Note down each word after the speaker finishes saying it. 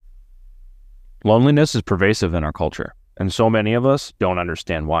Loneliness is pervasive in our culture, and so many of us don't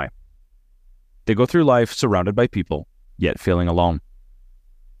understand why. They go through life surrounded by people, yet feeling alone.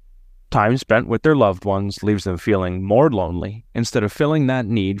 Time spent with their loved ones leaves them feeling more lonely instead of filling that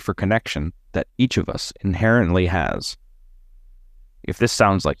need for connection that each of us inherently has. If this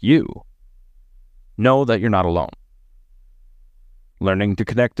sounds like you, know that you're not alone. Learning to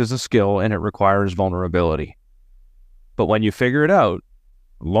connect is a skill and it requires vulnerability. But when you figure it out,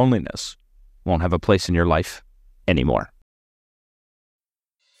 loneliness won't have a place in your life anymore.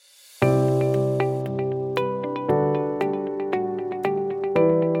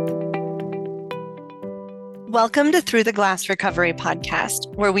 Welcome to Through the Glass Recovery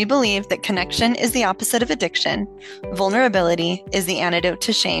podcast, where we believe that connection is the opposite of addiction, vulnerability is the antidote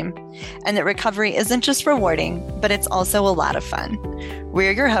to shame, and that recovery isn't just rewarding, but it's also a lot of fun.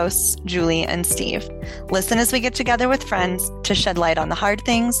 We're your hosts, Julie and Steve. Listen as we get together with friends to shed light on the hard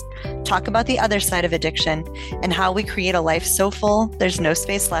things, talk about the other side of addiction, and how we create a life so full there's no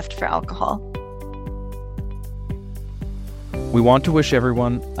space left for alcohol. We want to wish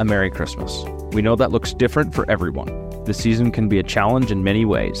everyone a Merry Christmas. We know that looks different for everyone. The season can be a challenge in many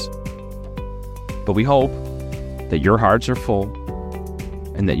ways. But we hope that your hearts are full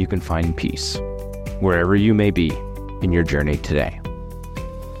and that you can find peace wherever you may be in your journey today.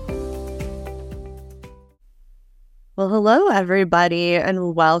 Well, hello, everybody,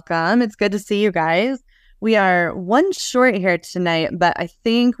 and welcome. It's good to see you guys. We are one short here tonight, but I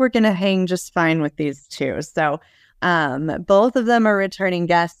think we're going to hang just fine with these two. So both of them are returning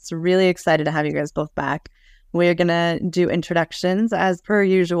guests. Really excited to have you guys both back. We're going to do introductions as per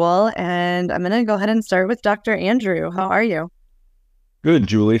usual, and I'm going to go ahead and start with Dr. Andrew. How are you? Good,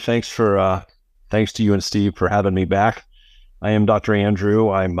 Julie. Thanks to you and Steve for having me back. I am Dr. Andrew.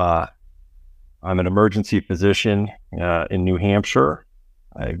 I'm an emergency physician in New Hampshire.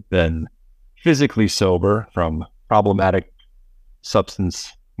 I've been physically sober from problematic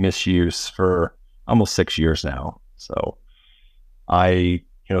substance misuse for almost 6 years now. So I,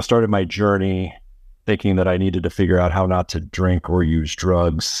 started my journey thinking that I needed to figure out how not to drink or use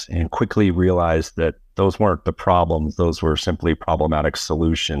drugs, and quickly realized that those weren't the problems. Those were simply problematic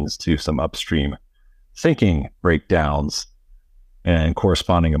solutions to some upstream thinking breakdowns and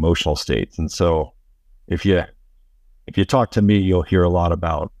corresponding emotional states. And so if you talk to me, you'll hear a lot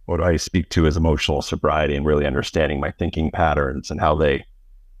about what I speak to as emotional sobriety and really understanding my thinking patterns and how they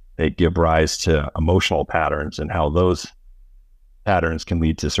give rise to emotional patterns and how those patterns can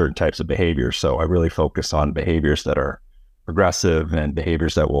lead to certain types of behaviors. So I really focus on behaviors that are progressive and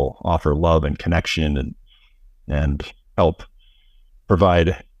behaviors that will offer love and connection and help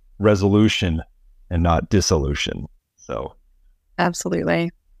provide resolution and not dissolution. So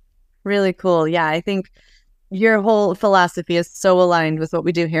Absolutely. Really cool. Yeah, I think your whole philosophy is so aligned with what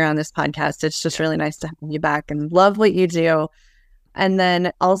we do here on this podcast. It's just really nice to have you back and love what you do. And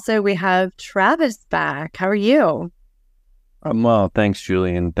then also we have Travis back. How are you? I'm well. Thanks,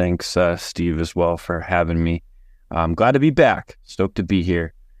 Julie, and thanks, Steve, as well for having me. I'm glad to be back. Stoked to be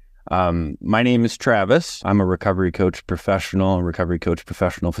here. My name is Travis. I'm a recovery coach professional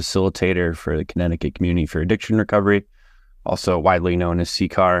facilitator for the Connecticut Community for Addiction Recovery, also widely known as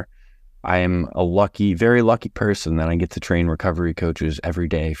CCAR. I am a very lucky person that I get to train recovery coaches every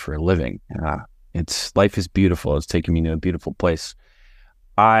day for a living. Life is beautiful. It's taken me to a beautiful place.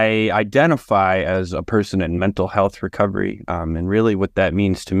 I identify as a person in mental health recovery, and really what that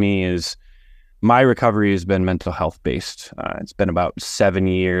means to me is my recovery has been mental health based. It's been about 7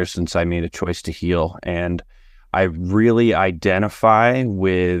 years since I made a choice to heal, and I really identify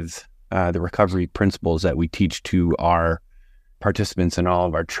with the recovery principles that we teach to our participants in all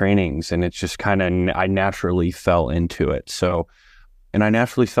of our trainings, and it's just I naturally fell into it. And I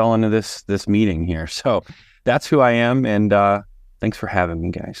naturally fell into this meeting here. So that's who I am, and thanks for having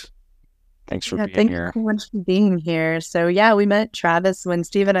me, guys. Thanks for being here. Thanks so much for being here. So yeah, we met Travis when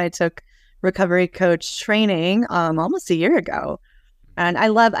Steve and I took recovery coach training almost a year ago. And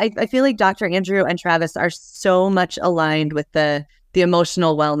I feel like Dr. Andrew and Travis are so much aligned with the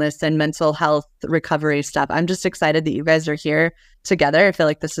emotional wellness and mental health recovery stuff. I'm just excited that you guys are here together. I feel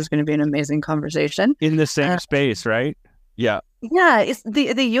like this is going to be an amazing conversation. In the same space, right? Yeah. Yeah, it's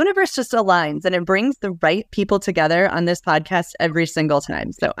the universe just aligns and it brings the right people together on this podcast every single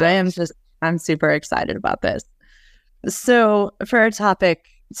time. So I'm super excited about this. So for our topic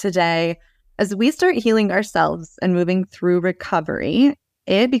today, as we start healing ourselves and moving through recovery,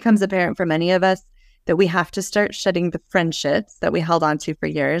 it becomes apparent for many of us that we have to start shedding the friendships that we held on to for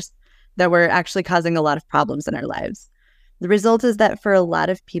years that were actually causing a lot of problems in our lives. The result is that for a lot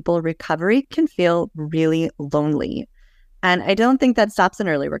of people, recovery can feel really lonely. And I don't think that stops in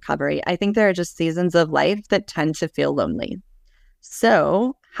early recovery. I think there are just seasons of life that tend to feel lonely.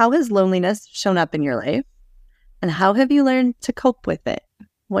 So, how has loneliness shown up in your life? And how have you learned to cope with it?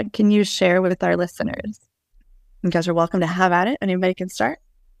 What can you share with our listeners? You guys are welcome to have at it. Anybody can start.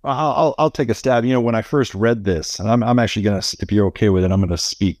 I'll take a stab. When I first read this, and I'm actually going to, if you're okay with it, I'm going to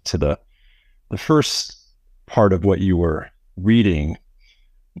speak to the first part of what you were reading.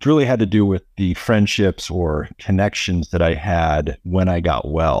 It really had to do with the friendships or connections that I had when I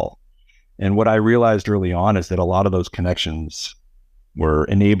got well. And what I realized early on is that a lot of those connections were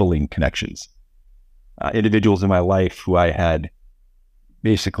enabling connections. Individuals in my life who I had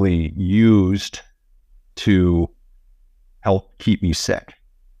basically used to help keep me sick.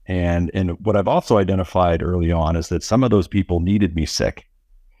 And what I've also identified early on is that some of those people needed me sick.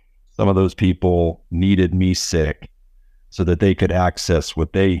 Some of those people needed me sick so that they could access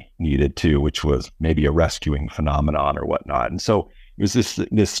what they needed to, which was maybe a rescuing phenomenon or whatnot. And so it was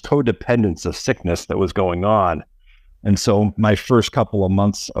this codependence of sickness that was going on. And so my first couple of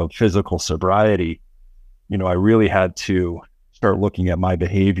months of physical sobriety, I really had to start looking at my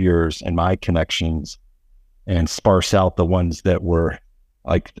behaviors and my connections and sparse out the ones that were,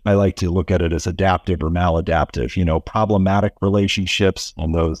 like, I like to look at it as adaptive or maladaptive, problematic relationships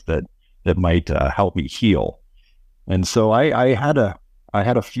and those that might help me heal. And so I had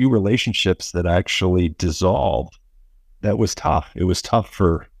a few relationships that actually dissolved. That was tough. It was tough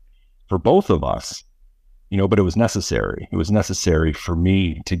for both of us, but it was necessary. It was necessary for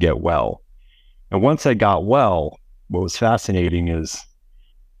me to get well. And once I got well, what was fascinating is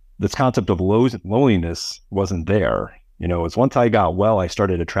this concept of loneliness wasn't there. It's once I got well, I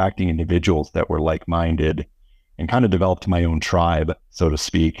started attracting individuals that were like-minded and kind of developed my own tribe, so to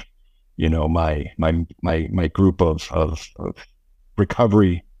speak. My group of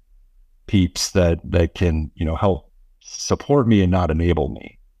recovery peeps that can, help support me and not enable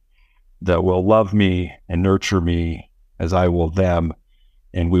me, that will love me and nurture me as I will them.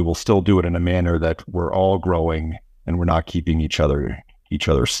 And we will still do it in a manner that we're all growing and we're not keeping each other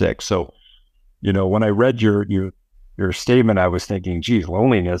sick. So, when I read your statement, I was thinking, geez,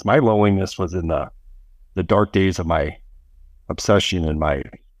 loneliness. My loneliness was in the dark days of my obsession and my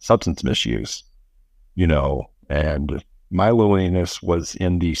substance misuse, and my loneliness was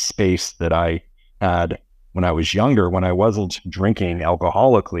in the space that I had when I was younger, when I wasn't drinking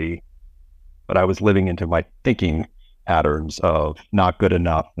alcoholically, but I was living into my thinking patterns of not good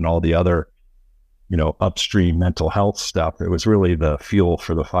enough and all the other, upstream mental health stuff. It was really the fuel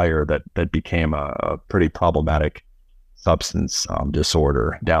for the fire that became a pretty problematic substance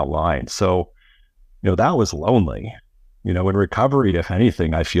disorder down the line. So, that was lonely. In recovery, if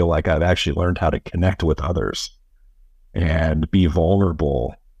anything, I feel like I've actually learned how to connect with others and be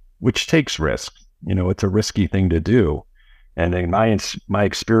vulnerable, which takes risk. It's a risky thing to do. And in my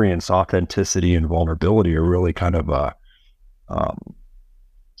experience, authenticity and vulnerability are really kind of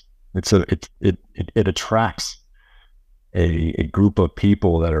it attracts a group of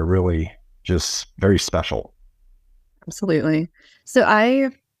people that are really just very special. Absolutely. So I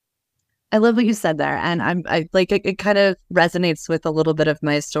love what you said there, and I like it kind of resonates with a little bit of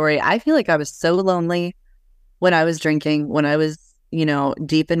my story. I feel like I was so lonely when I was drinking, when I was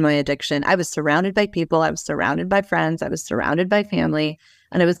deep in my addiction. I was surrounded by people, I was surrounded by friends, I was surrounded by family,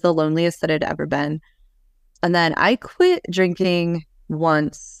 and it was the loneliest that I'd ever been. And then I quit drinking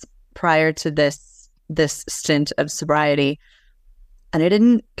once prior to this stint of sobriety, and I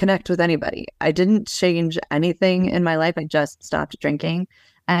didn't connect with anybody. I didn't change anything in my life. I just stopped drinking,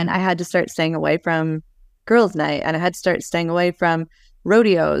 and I had to start staying away from girls' night, and I had to start staying away from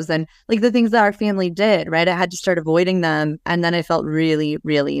rodeos and like the things that our family did, right? I had to start avoiding them. And then I felt really,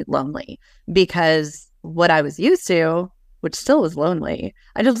 really lonely because what I was used to, which still was lonely,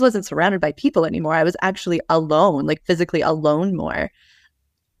 I just wasn't surrounded by people anymore. I was actually alone, like physically alone more.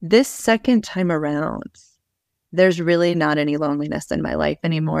 This second time around, there's really not any loneliness in my life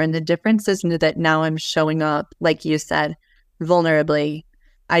anymore. And the difference is that now I'm showing up, like you said, vulnerably.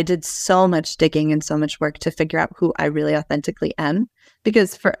 I did so much digging and so much work to figure out who I really authentically am,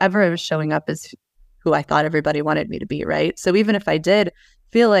 because forever I was showing up as who I thought everybody wanted me to be, right? So even if I did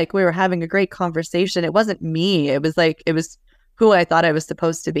feel like we were having a great conversation, it wasn't me. It was who I thought I was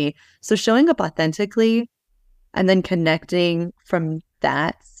supposed to be. So showing up authentically and then connecting from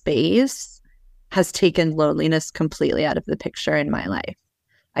that space has taken loneliness completely out of the picture in my life.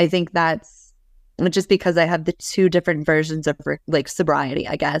 I think that's just because I have the two different versions of like sobriety,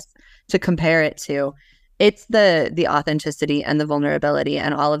 I guess, to compare it to. It's the authenticity and the vulnerability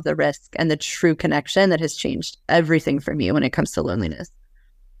and all of the risk and the true connection that has changed everything for me when it comes to loneliness.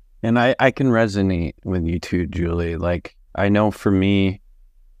 And I can resonate with you too, Julie. Like, I know for me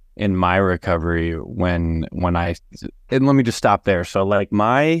in my recovery, when I, and let me just stop there. So like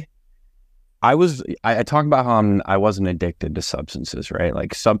I talk about how I wasn't addicted to substances, right?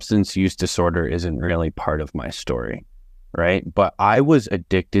 Like substance use disorder isn't really part of my story, right? But I was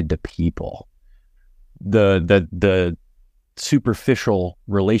addicted to people. The superficial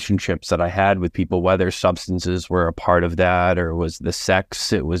relationships that I had with people, whether substances were a part of that, or was the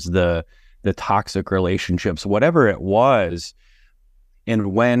sex, it was the toxic relationships, whatever it was.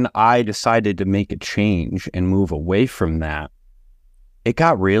 And when I decided to make a change and move away from that, it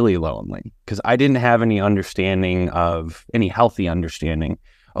got really lonely because I didn't have any healthy understanding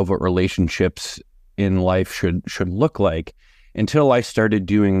of what relationships in life should look like until I started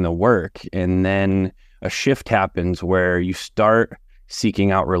doing the work. And then a shift happens where you start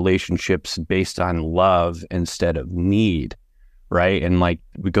seeking out relationships based on love instead of need, right? And like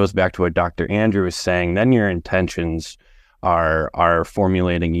it goes back to what Dr. Andrew was saying, then your intentions are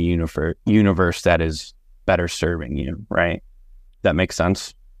formulating a universe that is better serving you, right? That makes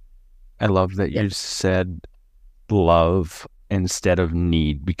sense? I love that you said love instead of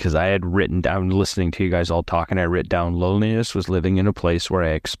need, because I had written down, listening to you guys all talking, I wrote down loneliness was living in a place where I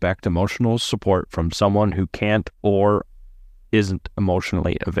expect emotional support from someone who can't or isn't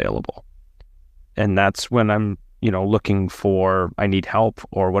emotionally available. And that's when I'm, looking for, I need help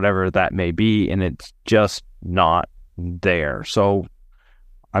or whatever that may be, and it's just not there. So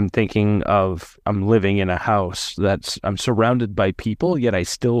I'm thinking of, I'm living in a house I'm surrounded by people, yet I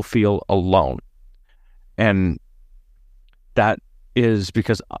still feel alone. And that is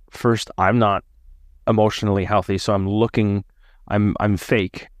because first, I'm not emotionally healthy. So I'm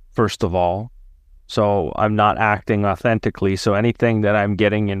fake, first of all. So I'm not acting authentically. So anything that I'm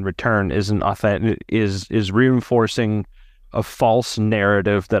getting in return isn't authentic, is reinforcing a false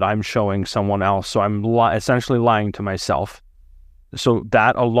narrative that I'm showing someone else. So I'm essentially lying to myself. So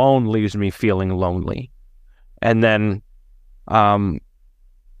that alone leaves me feeling lonely. And then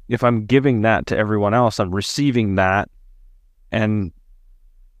if I'm giving that to everyone else, I'm receiving that. And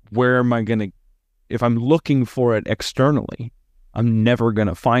where am I going to, if I'm looking for it externally, I'm never going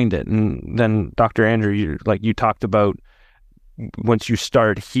to find it. And then Dr. Andrew, you talked about, once you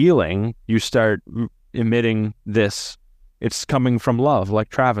start healing, you start emitting this, it's coming from love, like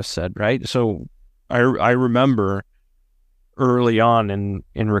Travis said, right? So I remember early on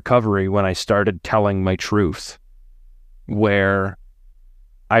in recovery when I started telling my truth, where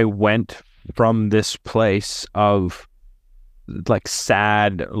I went from this place of like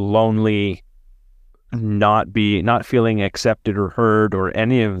sad, lonely, not feeling accepted or heard or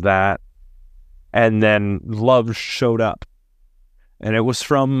any of that. And then love showed up, and it was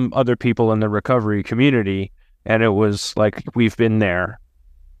from other people in the recovery community. And it was like, we've been there.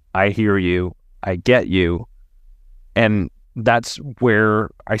 I hear you. I get you. And that's where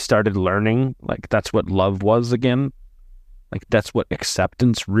I started learning, like, that's what love was again. Like, that's what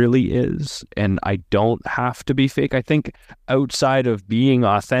acceptance really is. And I don't have to be fake. I think outside of being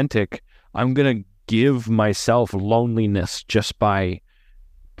authentic, I'm going to give myself loneliness just by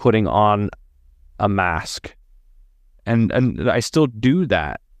putting on a mask. And I still do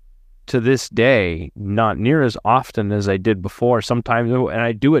that to this day, not near as often as I did before sometimes. And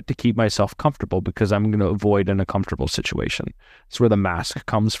I do it to keep myself comfortable because I'm going to avoid an uncomfortable situation. It's where the mask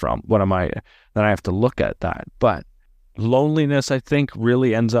comes from. Then I have to look at that. But loneliness, I think,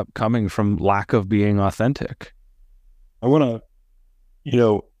 really ends up coming from lack of being authentic. I want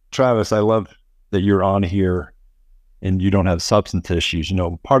to, Travis, I love that you're on here and you don't have substance issues.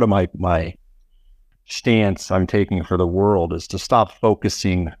 Part of my stance I'm taking for the world is to stop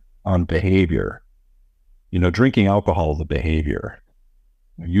focusing on behavior. Drinking alcohol is a behavior.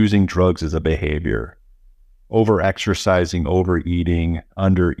 Using drugs is a behavior. Over-exercising, overeating,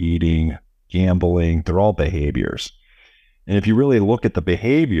 under-eating, gambling, they're all behaviors. And if you really look at the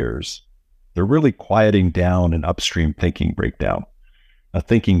behaviors, they're really quieting down an upstream thinking breakdown, a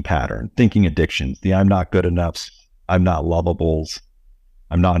thinking pattern, thinking addictions, the I'm not good enough, I'm not lovables,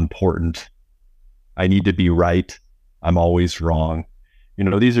 I'm not important, I need to be right, I'm always wrong.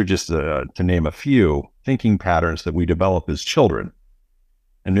 These are just, to name a few, thinking patterns that we develop as children.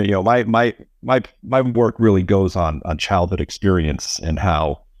 And, my work really goes on childhood experience and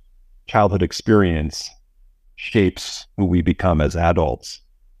how childhood experience shapes who we become as adults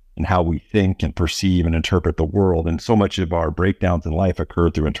and how we think and perceive and interpret the world. And so much of our breakdowns in life occur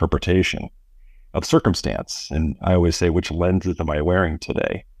through interpretation of circumstance. And I always say, which lenses am I wearing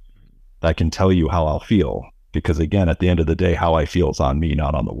today? That can tell you how I'll feel. Because again, at the end of the day, how I feel is on me,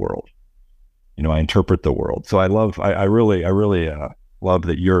 not on the world. I interpret the world. So I really love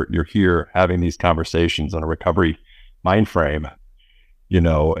that you're here having these conversations on a recovery mind frame,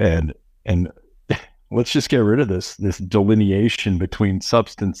 and let's just get rid of this delineation between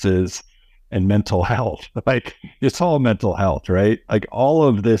substances and mental health. Like, it's all mental health, right? Like, all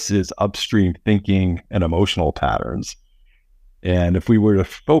of this is upstream thinking and emotional patterns. And if we were to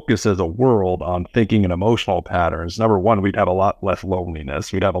focus as a world on thinking and emotional patterns, number one, we'd have a lot less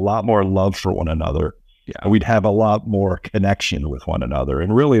loneliness. We'd have a lot more love for one another. Yeah. We'd have a lot more connection with one another.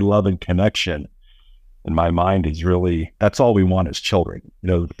 And really, love and connection, in my mind, is really, that's all we want as children.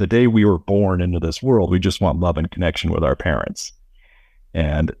 The day we were born into this world, we just want love and connection with our parents.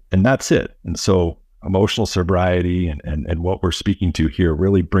 And that's it. And so emotional sobriety and what we're speaking to here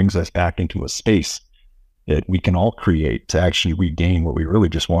really brings us back into a space that we can all create to actually regain what we really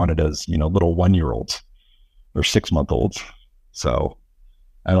just wanted as, little 1-year-olds or 6-month-olds. So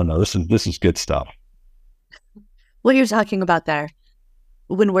I don't know. This is good stuff. What you're talking about there,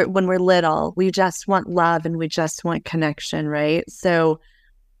 when we're little, we just want love and we just want connection, right? So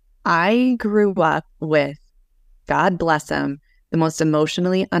I grew up with, God bless them, the most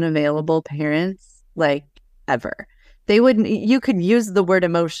emotionally unavailable parents like ever. You could use the word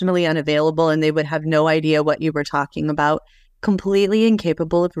emotionally unavailable and they would have no idea what you were talking about. Completely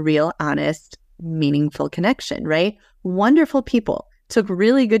incapable of real, honest, meaningful connection, right? Wonderful people, took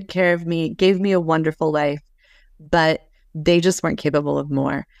really good care of me, gave me a wonderful life, but they just weren't capable of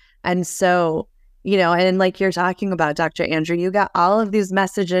more. And so, and like you're talking about, Dr. Andrew, you got all of these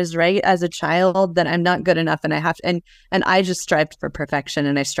messages, right, as a child that I'm not good enough and I have to, and I just strived for perfection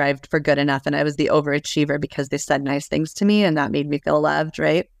and I strived for good enough and I was the overachiever because they said nice things to me and that made me feel loved,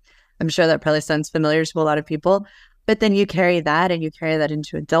 right? I'm sure that probably sounds familiar to a lot of people, but then you carry that and you carry that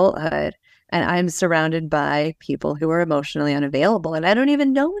into adulthood, and I'm surrounded by people who are emotionally unavailable and I don't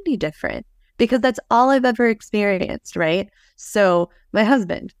even know any different because that's all I've ever experienced, right? So my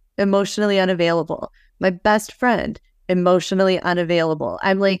husband, emotionally unavailable. My best friend, emotionally unavailable.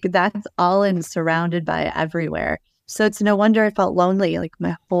 I'm like, that's all I'm surrounded by everywhere. So it's no wonder I felt lonely like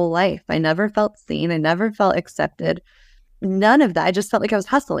my whole life. I never felt seen. I never felt accepted. None of that. I just felt like I was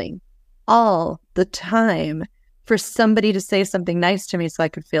hustling all the time for somebody to say something nice to me so I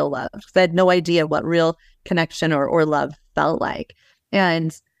could feel loved. Because I had no idea what real connection or love felt like.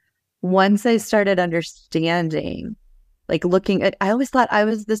 And once I started understanding, like looking at, I always thought I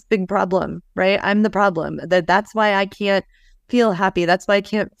was this big problem, right? I'm the problem. That's why I can't feel happy. That's why I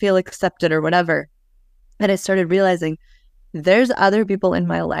can't feel accepted or whatever. And I started realizing there's other people in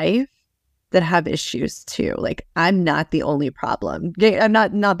my life that have issues too. Like, I'm not the only problem. I'm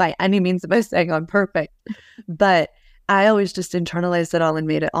not by any means am I saying I'm perfect, but I always just internalized it all and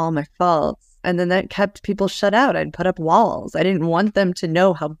made it all my faults. And then that kept people shut out. I'd put up walls. I didn't want them to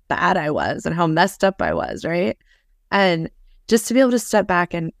know how bad I was and how messed up I was, right? And just to be able to step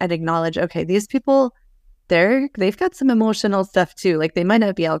back and acknowledge, okay, these people, they've got some emotional stuff too. Like, they might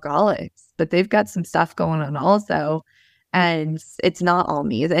not be alcoholics, but they've got some stuff going on also. And it's not all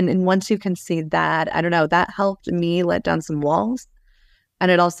me. And once you can see that, I don't know, that helped me let down some walls.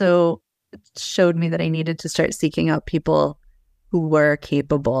 And it also showed me that I needed to start seeking out people who were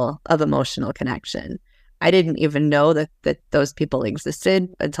capable of emotional connection. I didn't even know that those people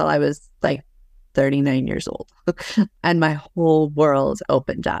existed until I was like 39 years old. And my whole world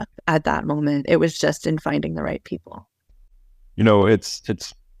opened up at that moment. It was just in finding the right people.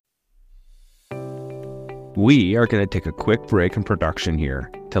 It's We are going to take a quick break in production here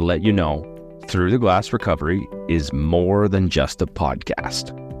to let you know Through the Glass Recovery is more than just a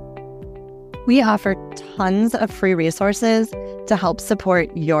podcast. We offer tons of free resources to help support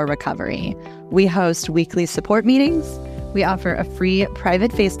your recovery. We host weekly support meetings. We offer a free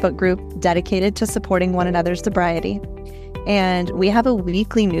private Facebook group dedicated to supporting one another's sobriety. And we have a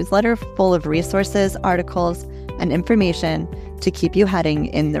weekly newsletter full of resources, articles, and information to keep you heading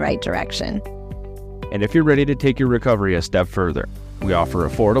in the right direction. And if you're ready to take your recovery a step further, we offer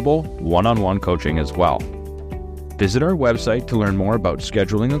affordable one-on-one coaching as well. Visit our website to learn more about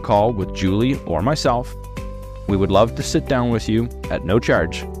scheduling a call with Julie or myself. We would love to sit down with you at no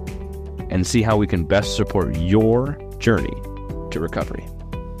charge and see how we can best support your journey to recovery.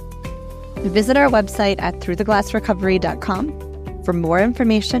 Visit our website at throughtheglassrecovery.com for more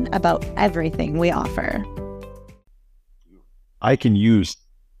information about everything we offer. I can use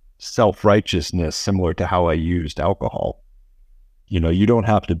self-righteousness similar to how I used alcohol. You don't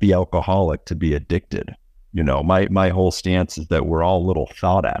have to be alcoholic to be addicted. My whole stance is that we're all little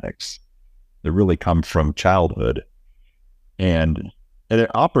thought addicts that really come from childhood, and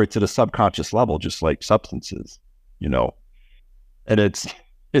it operates at a subconscious level, just like substances, and it's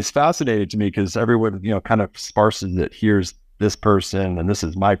fascinating to me because everyone, kind of sparses it. Here's this person and this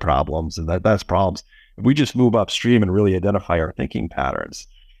is my problems and that's problems. If we just move upstream and really identify our thinking patterns,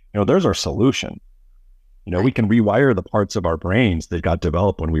 there's our solution. We can rewire the parts of our brains that got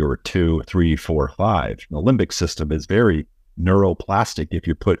developed when we were 2, 3, 4, 5. The limbic system is very neuroplastic if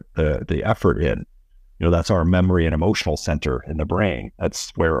you put the effort in. That's our memory and emotional center in the brain.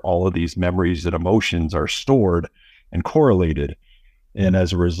 That's where all of these memories and emotions are stored and correlated. And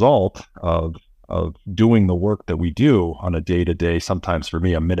as a result of doing the work that we do on a day-to-day, sometimes for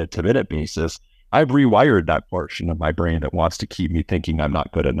me, a minute-to-minute basis, I've rewired that portion of my brain that wants to keep me thinking I'm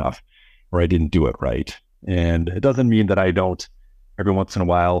not good enough or I didn't do it right. And it doesn't mean that I don't every once in a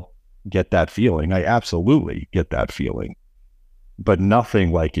while get that feeling. I absolutely get that feeling, but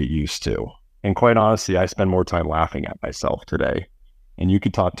nothing like it used to. And quite honestly, I spend more time laughing at myself today. And you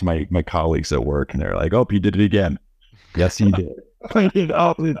could talk to my colleagues at work and they're like, oh, you did it again. Yes, you did.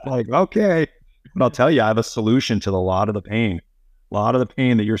 It's like, okay. But I'll tell you, I have a solution to a lot of the pain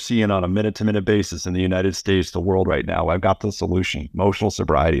that you're seeing on a minute-to-minute basis in the United States, the world right now. I've got the solution. Emotional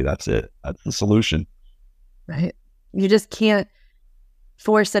sobriety. That's it. That's the solution. Right. You just can't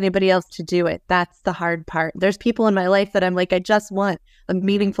force anybody else to do it. That's the hard part. There's people in my life that I'm like, I just want a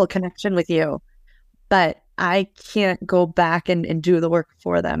meaningful connection with you, but I can't go back and do the work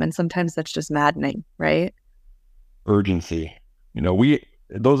for them. And sometimes that's just maddening, right? Urgency.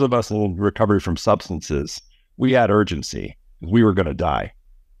 Those of us in recovery from substances, we had urgency. We were going to die.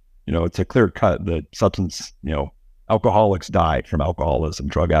 It's a clear cut that substance, alcoholics die from alcoholism.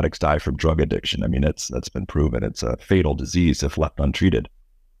 Drug addicts die from drug addiction. I mean, that's been proven. It's a fatal disease if left untreated.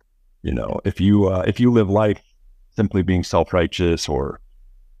 If you live life simply being self-righteous or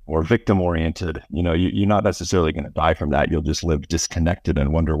victim-oriented, you're not necessarily going to die from that. You'll just live disconnected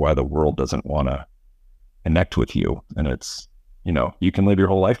and wonder why the world doesn't want to connect with you. And it's, you can live your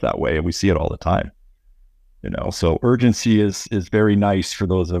whole life that way, and we see it all the time. So urgency is very nice for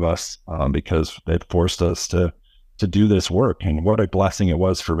those of us because it forced us to do this work. And what a blessing it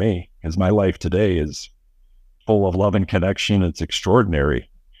was for me, because my life today is full of love and connection. It's extraordinary,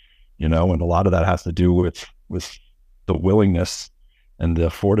 and a lot of that has to do with the willingness and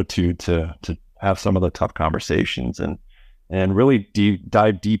the fortitude to have some of the tough conversations and really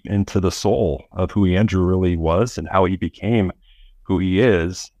dive deep into the soul of who Andrew really was and how he became who he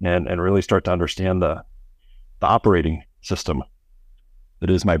is, and really start to understand the operating system that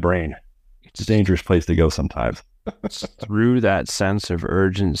is my brain. It's a dangerous place to go sometimes. Through that sense of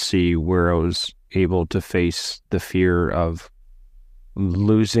urgency where I was able to face the fear of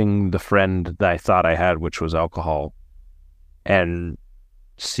losing the friend that I thought I had, which was alcohol, and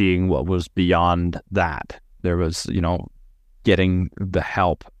seeing what was beyond that. There was, getting the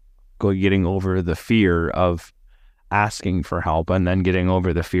help, getting over the fear of asking for help, and then getting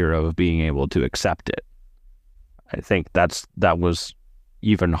over the fear of being able to accept it. I think that was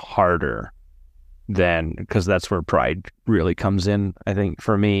even harder because that's where pride really comes in. I think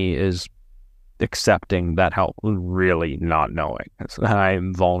for me is accepting that help, really not knowing.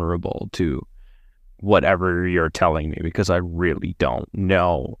 I'm vulnerable to whatever you're telling me because I really don't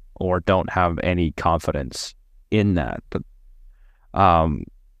know or don't have any confidence in that. But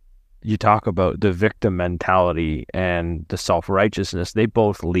you talk about the victim mentality and the self-righteousness. They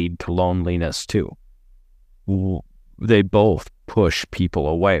both lead to loneliness too. They both push people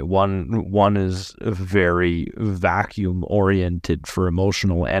away. One is very vacuum oriented for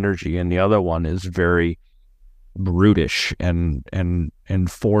emotional energy, and the other one is very brutish and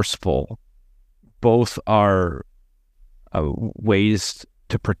forceful. Both are ways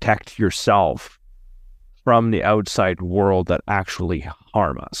to protect yourself from the outside world that actually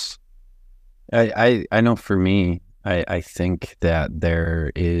harm us. I know for me, I think that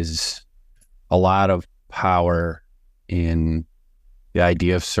there is a lot of power in the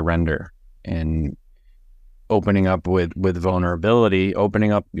idea of surrender and opening up with vulnerability,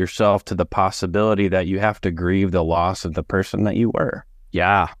 opening up yourself to the possibility that you have to grieve the loss of the person that you were.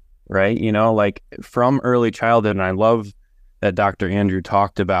 Yeah. Right. Like from early childhood. And I love that Dr. Andrew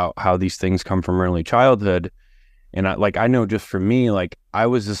talked about how these things come from early childhood. And I know just for me, like I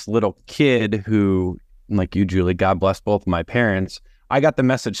was this little kid who, like you, Julie, God bless both of my parents. I got the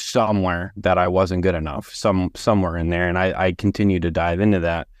message somewhere that I wasn't good enough, somewhere in there. And I continue to dive into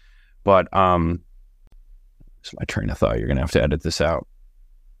that. But it's my train of thought. You're going to have to edit this out.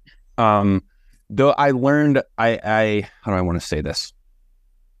 Though I learned, how do I want to say this?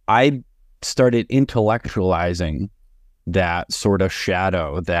 I started intellectualizing that sort of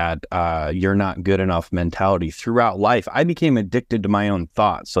shadow, that you're not good enough mentality throughout life. I became addicted to my own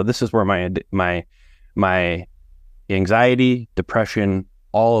thoughts. So this is where my anxiety, depression,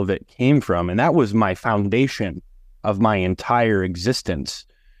 all of it came from. And that was my foundation of my entire existence.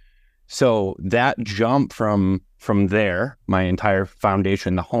 So that jump from there, my entire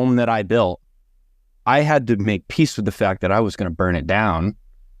foundation, the home that I built, I had to make peace with the fact that I was going to burn it down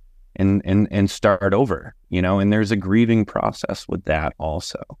and start over, and there's a grieving process with that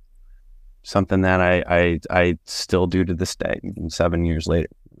also. Something that I still do to this day, even 7 years later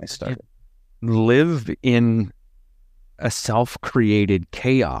when I started. Live in a self-created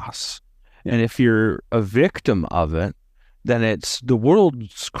chaos. And if you're a victim of it, then it's the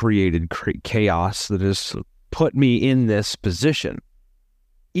world's created chaos that has put me in this position.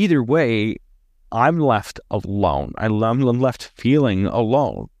 Either way, I'm left alone. I'm left feeling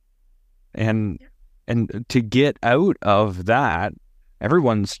alone. And to get out of that,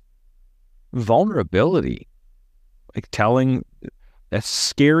 everyone's vulnerability, like telling, as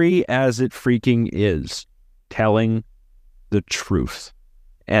scary as it freaking is, telling the truth.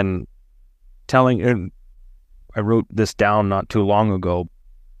 And I wrote this down not too long ago.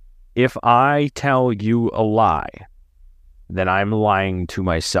 If I tell you a lie, then I'm lying to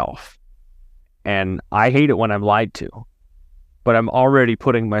myself. And I hate it when I'm lied to, but I'm already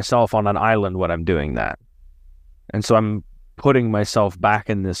putting myself on an island when I'm doing that. And so I'm putting myself back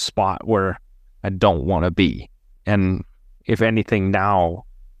in this spot where I don't want to be. And if anything now,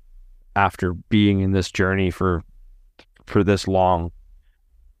 after being in this journey for this long,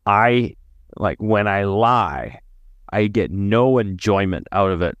 when I lie, I get no enjoyment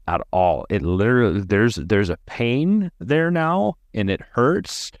out of it at all. It literally, there's a pain there now, and it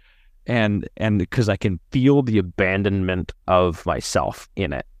hurts, and because I can feel the abandonment of myself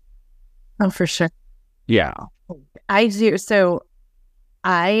in it. Oh, for sure. Yeah. I do. So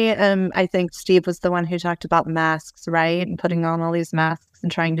I think Steve was the one who talked about masks, right? And putting on all these masks and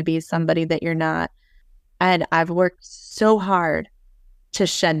trying to be somebody that you're not. And I've worked so hard to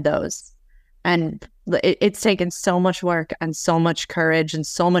shed those. And it's taken so much work and so much courage and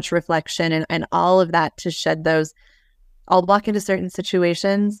so much reflection and all of that to shed those. I'll walk into certain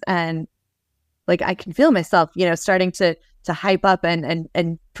situations and I can feel myself, starting to hype up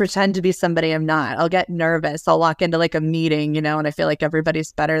and pretend to be somebody I'm not. I'll get nervous. I'll walk into a meeting, and I feel like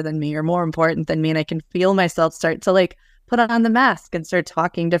everybody's better than me or more important than me. And I can feel myself start to put on the mask and start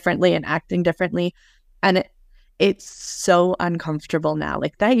talking differently and acting differently. And it's so uncomfortable now.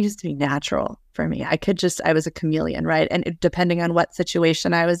 That used to be natural for me. I was a chameleon, right? And depending on what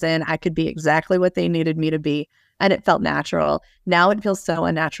situation I was in, I could be exactly what they needed me to be. And it felt natural. Now it feels so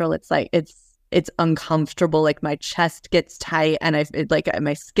unnatural. It's uncomfortable. My chest gets tight and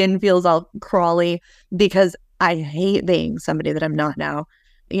my skin feels all crawly because I hate being somebody that I'm not now.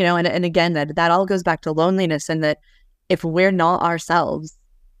 And again, that all goes back to loneliness, and that if we're not ourselves,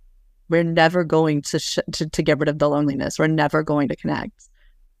 we're never going to get rid of the loneliness. We're never going to connect.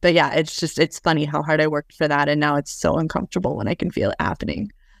 But yeah, it's funny how hard I worked for that. And now it's so uncomfortable when I can feel it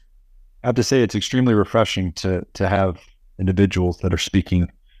happening. I have to say, it's extremely refreshing to have individuals that are speaking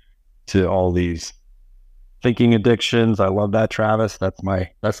to all these thinking addictions. I love that, Travis. That's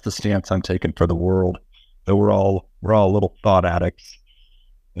the stance I'm taking for the world, that we're all little thought addicts.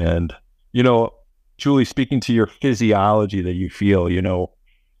 And, Julie, speaking to your physiology that you feel,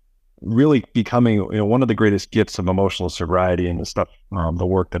 really becoming, one of the greatest gifts of emotional sobriety and the stuff, the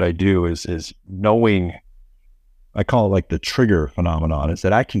work that I do is knowing, I call it the trigger phenomenon, is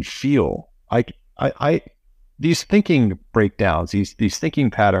that I can feel, these thinking breakdowns, these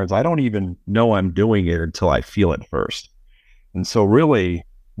thinking patterns, I don't even know I'm doing it until I feel it first. And so really,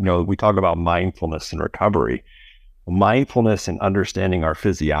 we talk about mindfulness and recovery. Mindfulness and understanding our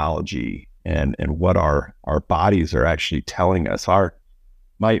physiology and what our bodies are actually telling us.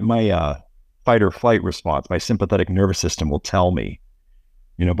 My fight or flight response, my sympathetic nervous system will tell me,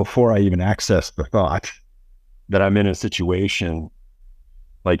 before I even access the thought, that I'm in a situation,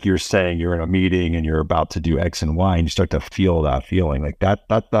 like you're saying, you're in a meeting and you're about to do X and Y, and you start to feel that feeling. That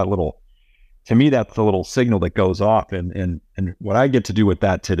little, to me, that's the little signal that goes off. And what I get to do with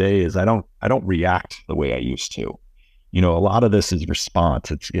that today is I don't react the way I used to. A lot of this is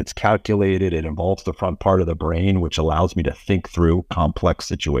response. It's calculated. It involves the front part of the brain, which allows me to think through complex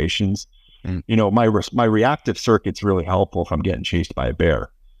situations. My reactive circuit's really helpful if I'm getting chased by a bear,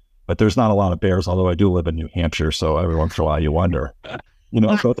 but there's not a lot of bears, although I do live in New Hampshire. So every once in a while you wonder,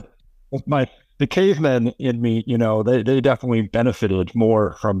 so the cavemen in me, they definitely benefited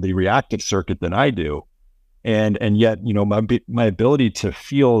more from the reactive circuit than I do. And yet, my ability to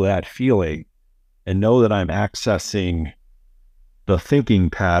feel that feeling and know that I'm accessing the thinking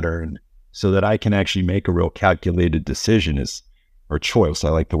pattern so that I can actually make a real calculated decision or choice. I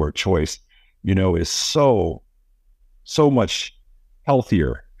like the word choice, is so much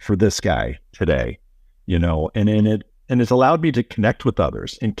healthier for this guy today, and and it's allowed me to connect with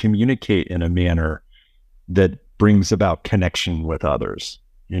others and communicate in a manner that brings about connection with others.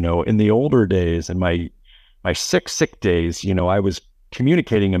 In the older days, in my sick days, I was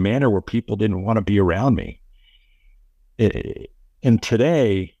communicating in a manner where people didn't want to be around me. And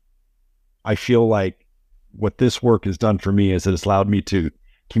today, I feel like what this work has done for me is it's allowed me to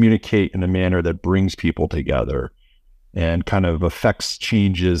communicate in a manner that brings people together and kind of affects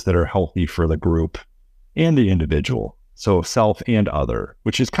changes that are healthy for the group and the individual. So self and other,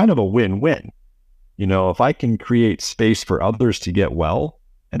 which is kind of a win-win. If I can create space for others to get well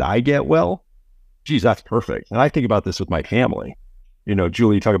and I get well, geez, that's perfect. And I think about this with my family.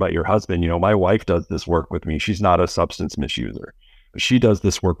 Julie, you talk about your husband. My wife does this work with me. She's not a substance misuser, but she does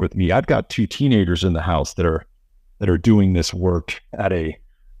this work with me. I've got 2 teenagers in the house that are doing this work at a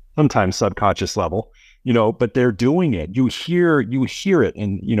sometimes subconscious level, but they're doing it. You hear it.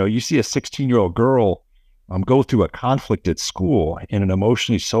 And, you see a 16-year-old girl go through a conflict at school in an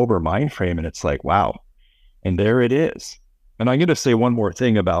emotionally sober mind frame. And it's like, wow. And there it is. And I'm going to say one more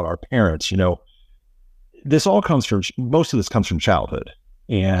thing about our parents. Most of this comes from childhood.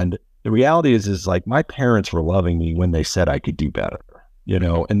 And the reality is like my parents were loving me when they said I could do better,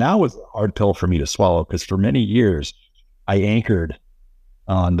 and that was a hard pill for me to swallow, because for many years I anchored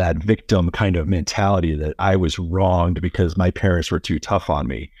on that victim kind of mentality that I was wronged because my parents were too tough on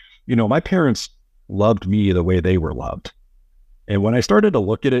me. My parents loved me the way they were loved. And when I started to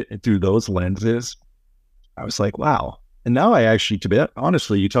look at it through those lenses, I was like, wow. And now I actually, to be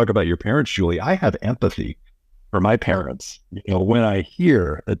honestly, you talk about your parents, Julie, I have empathy for my parents, when I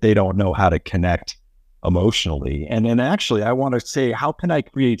hear that they don't know how to connect emotionally. And then actually, I want to say, how can I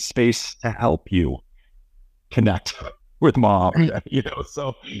create space to help you connect with mom?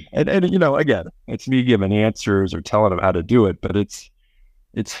 So, and again, it's me giving answers or telling them how to do it, but it's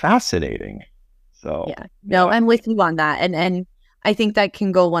fascinating. So, yeah, no, I'm with you on that. And I think that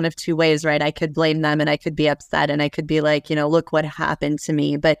can go one of 2 ways, right? I could blame them and I could be upset and I could be like, look what happened to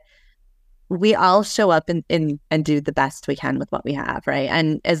me. But we all show up and do the best we can with what we have, right?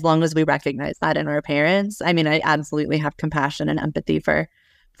 And as long as we recognize that in our parents, I mean, I absolutely have compassion and empathy for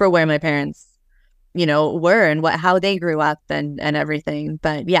where my parents, were and how they grew up and everything.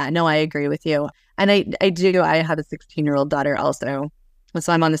 But yeah, no, I agree with you. And I have a 16-year-old daughter also.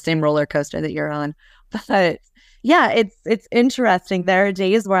 So I'm on the same roller coaster that you're on. But yeah, it's interesting. There are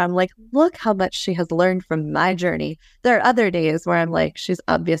days where I'm like, look how much she has learned from my journey. There are other days where I'm like, she's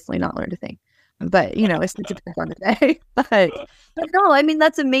obviously not learned a thing. But, it's such a depends on the day. But no, I mean,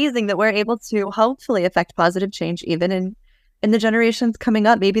 that's amazing that we're able to hopefully affect positive change even in the generations coming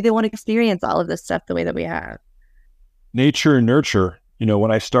up. Maybe they won't experience all of this stuff the way that we have. Nature and nurture.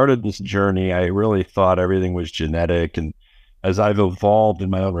 When I started this journey, I really thought everything was genetic. And as I've evolved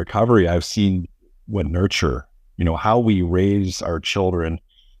in my own recovery, I've seen what nurture, how we raise our children,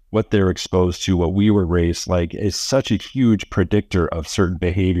 what they're exposed to, what we were raised like, is such a huge predictor of certain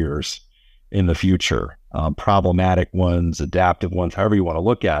behaviors in the future, problematic ones, adaptive ones, however you want to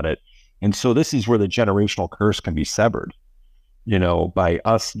look at it. And so this is where the generational curse can be severed, by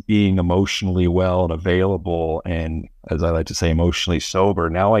us being emotionally well and available. And as I like to say, emotionally sober.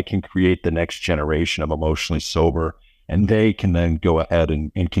 Now I can create the next generation of emotionally sober, and they can then go ahead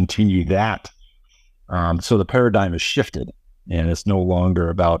and continue that. So the paradigm has shifted, and it's no longer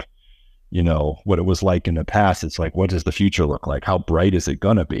about, what it was like in the past. It's like, what does the future look like? How bright is it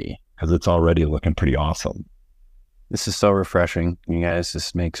going to be? Because it's already looking pretty awesome. This is so refreshing, you guys.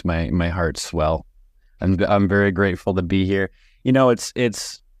 This makes my heart swell. I'm very grateful to be here.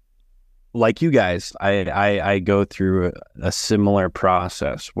 It's like you guys, I go through a similar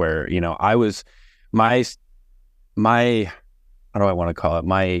process where, I was my how do I want to call it?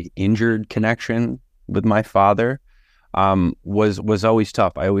 My injured connection with my father was always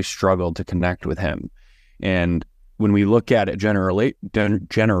tough. I always struggled to connect with him. And when we look at it generationally,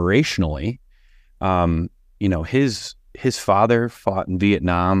 his father fought in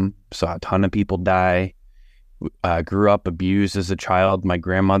Vietnam, saw a ton of people die, grew up abused as a child. My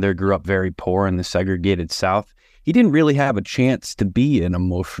grandmother grew up very poor in the segregated South. He didn't really have a chance to be an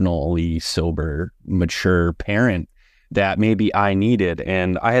emotionally sober, mature parent that maybe I needed.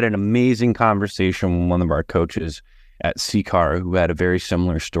 And I had an amazing conversation with one of our coaches at CCAR who had a very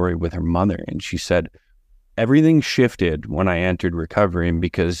similar story with her mother. And she said, everything shifted when I entered recovery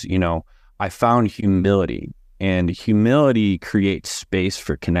because, I found humility, and humility creates space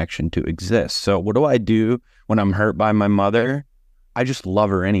for connection to exist. So what do I do when I'm hurt by my mother? I just love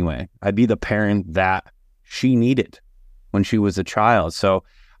her anyway. I'd be the parent that she needed when she was a child. So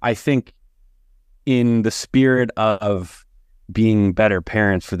I think in the spirit of being better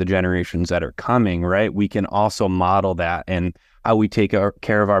parents for the generations that are coming, right? We can also model that and how we take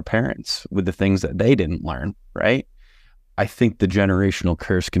care of our parents with the things that they didn't learn, right? I think the generational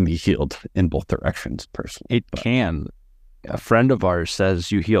curse can be healed in both directions, personally. It can. A friend of ours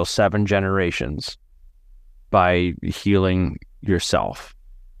says you heal 7 generations by healing yourself.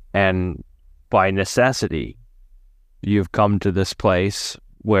 And by necessity, you've come to this place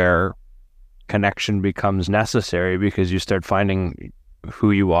where connection becomes necessary because you start finding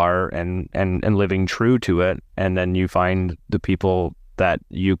who you are and living true to it. And then you find the people that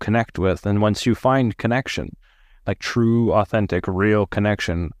you connect with. And once you find connection, like true, authentic, real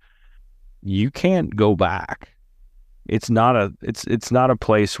connection, you can't go back. It's not a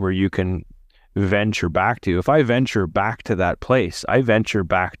place where you can venture back to. If I venture back to that place, I venture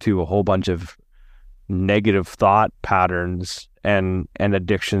back to a whole bunch of negative thought patterns and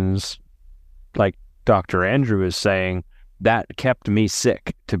addictions, like Dr. Andrew is saying, that kept me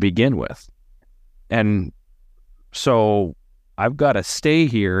sick to begin with. And so I've got to stay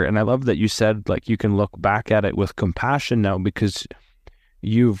here. And I love that you said, like, you can look back at it with compassion now because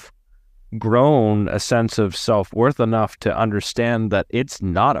you've grown a sense of self-worth enough to understand that it's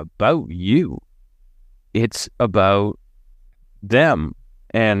not about you. It's about them.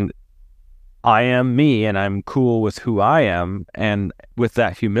 And I am me, and I'm cool with who I am. And with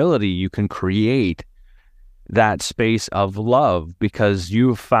that humility, you can create that space of love because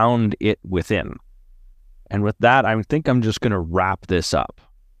you've found it within. And with that, I think I'm just going to wrap this up.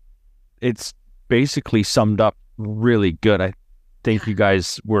 It's basically summed up really good. I think you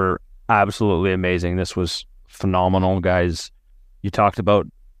guys were absolutely amazing. This was phenomenal, guys. You talked about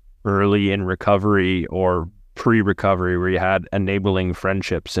early in recovery or pre-recovery where you had enabling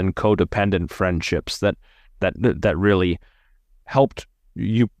friendships and codependent friendships that really helped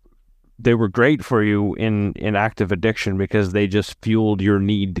you. They were great for you in active addiction because they just fueled your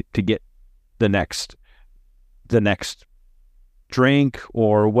need to get the next drink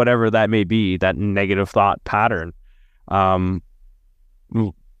or whatever that may be, that negative thought pattern. I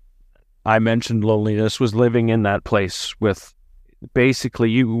mentioned loneliness was living in that place with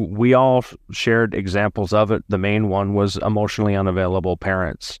basically we all shared examples of it. The main one was emotionally unavailable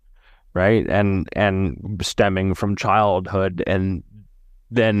parents, right? And stemming from childhood. And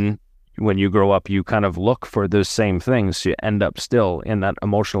then when you grow up, you kind of look for those same things. You end up still in that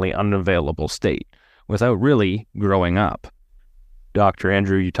emotionally unavailable state without really growing up. Dr.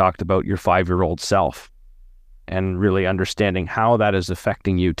 Andrew, you talked about your 5-year-old self and really understanding how that is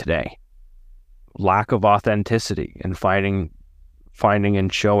affecting you today. Lack of authenticity and finding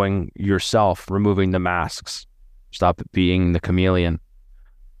and showing yourself, removing the masks, stop being the chameleon,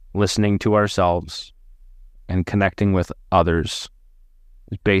 listening to ourselves and connecting with others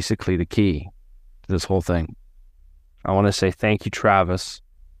is basically the key to this whole thing. I want to say thank you, Travis.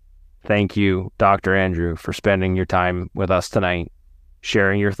 Thank you, Dr. Andrew, for spending your time with us tonight,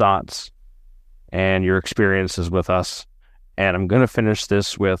 sharing your thoughts and your experiences with us. And I'm going to finish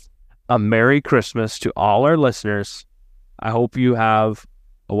this with a Merry Christmas to all our listeners. I hope you have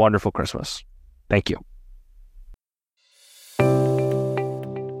a wonderful Christmas. Thank you.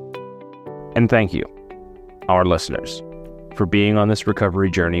 And thank you, our listeners, for being on this recovery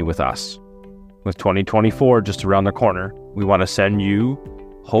journey with us. With 2024 just around the corner, we want to send you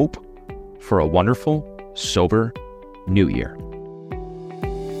hope for a wonderful, sober new year.